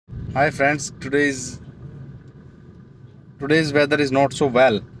Hi friends, today's weather is not so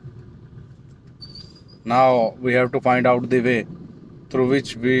well. Now we have to find out the way through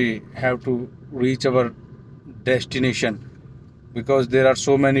which we have to reach our destination because there are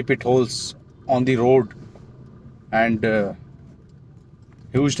so many pit holes on the road and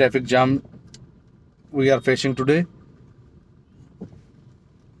huge traffic jam we are facing today.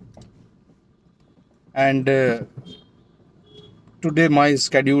 And today my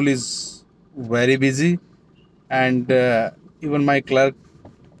schedule is very busy, and even my clerk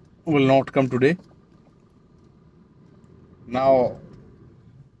will not come today. Now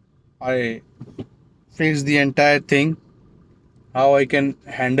I face the entire thing, how I can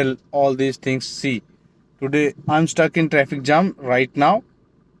handle all these things. See, today I'm stuck in traffic jam right now,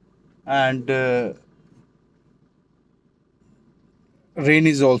 and rain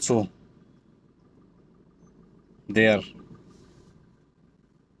is also there.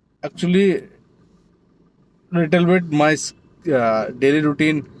 Actually, little bit my daily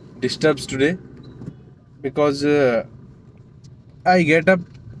routine disturbs today because I get up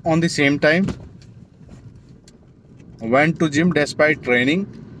on the same time, went to gym despite training.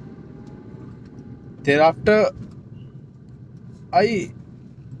 Thereafter, I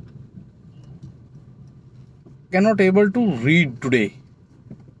cannot able to read today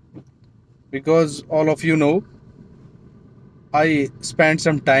because all of you know I spend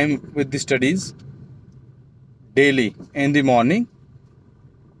some time with the studies daily in the morning.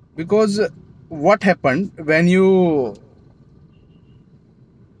 Because what happened when you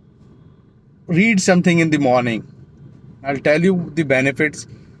read something in the morning? I'll tell you the benefits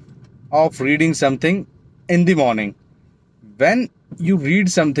of reading something in the morning. When you read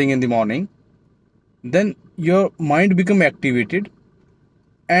something in the morning, then your mind become activated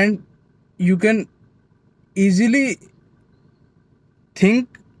and you can easily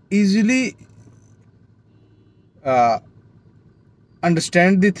think, easily uh,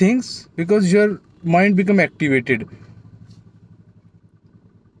 understand the things because your mind become activated,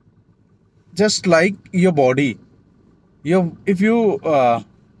 just like your body. If you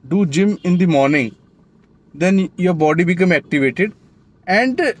do gym in the morning, then your body become activated,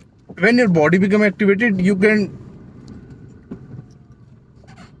 and when your body become activated, you can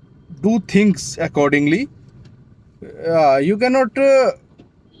do things accordingly. You cannot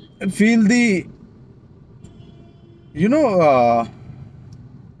feel the, you know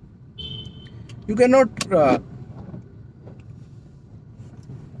you cannot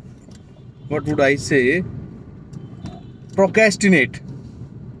what would I say, procrastinate.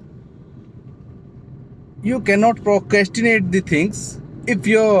 You cannot procrastinate the things if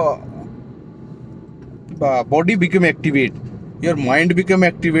your body become activate, your mind become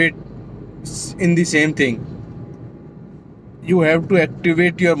activate in the same thing. You have to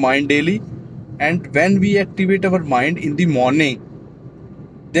activate your mind daily, and when we activate our mind in the morning,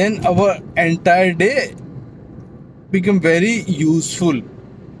 then our entire day become very useful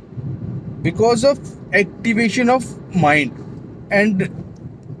because of activation of mind. And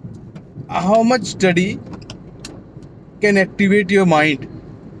how much study can activate your mind?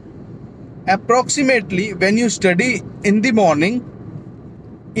 Approximately, when you study in the morning,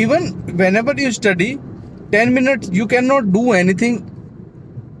 even whenever you study 10 minutes, you cannot do anything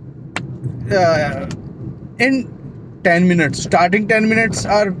uh, in 10 minutes. Starting 10 minutes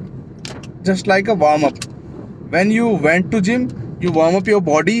are just like a warm up. When you went to gym, you warm up your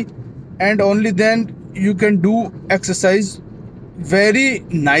body, and only then you can do exercise very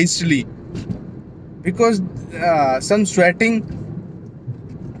nicely because some sweating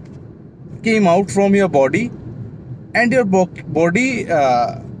came out from your body, and your body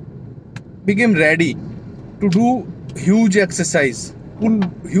became ready to do huge exercise, pull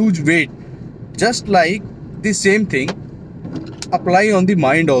huge weight. Just like the same thing apply on the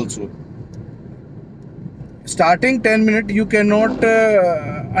mind also. Starting 10 minutes you cannot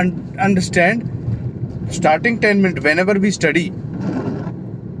understand. Starting 10 minutes, whenever we study,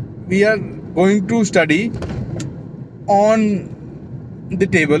 we are going to study on the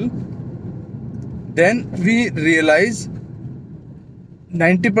table, then we realize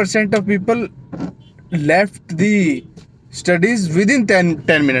 90% of people left the studies within 10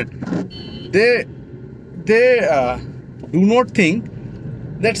 minutes. They do not think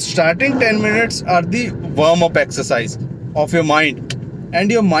that starting 10 minutes are the warm up exercise of your mind, and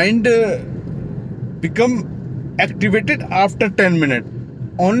your mind become activated after 10 minutes.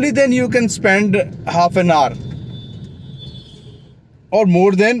 Only then you can spend half an hour or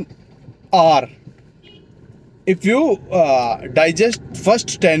more than hour. If you digest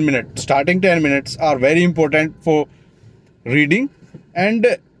first 10 minutes, starting 10 minutes are very important for reading.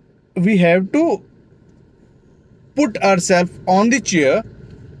 And we have to put ourselves on the chair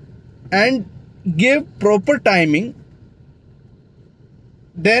and give proper timing.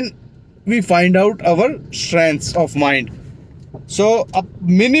 Then we find out our strengths of mind. So a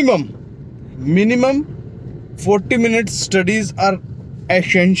minimum 40 minutes studies are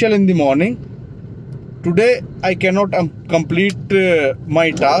essential in the morning. Today I cannot complete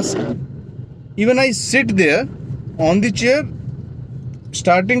my task. Even I sit there on the chair,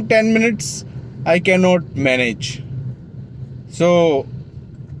 starting 10 minutes I cannot manage. So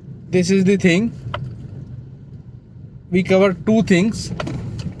this is the thing. We cover two things: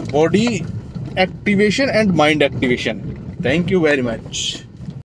 body activation and mind activation. Thank you very much.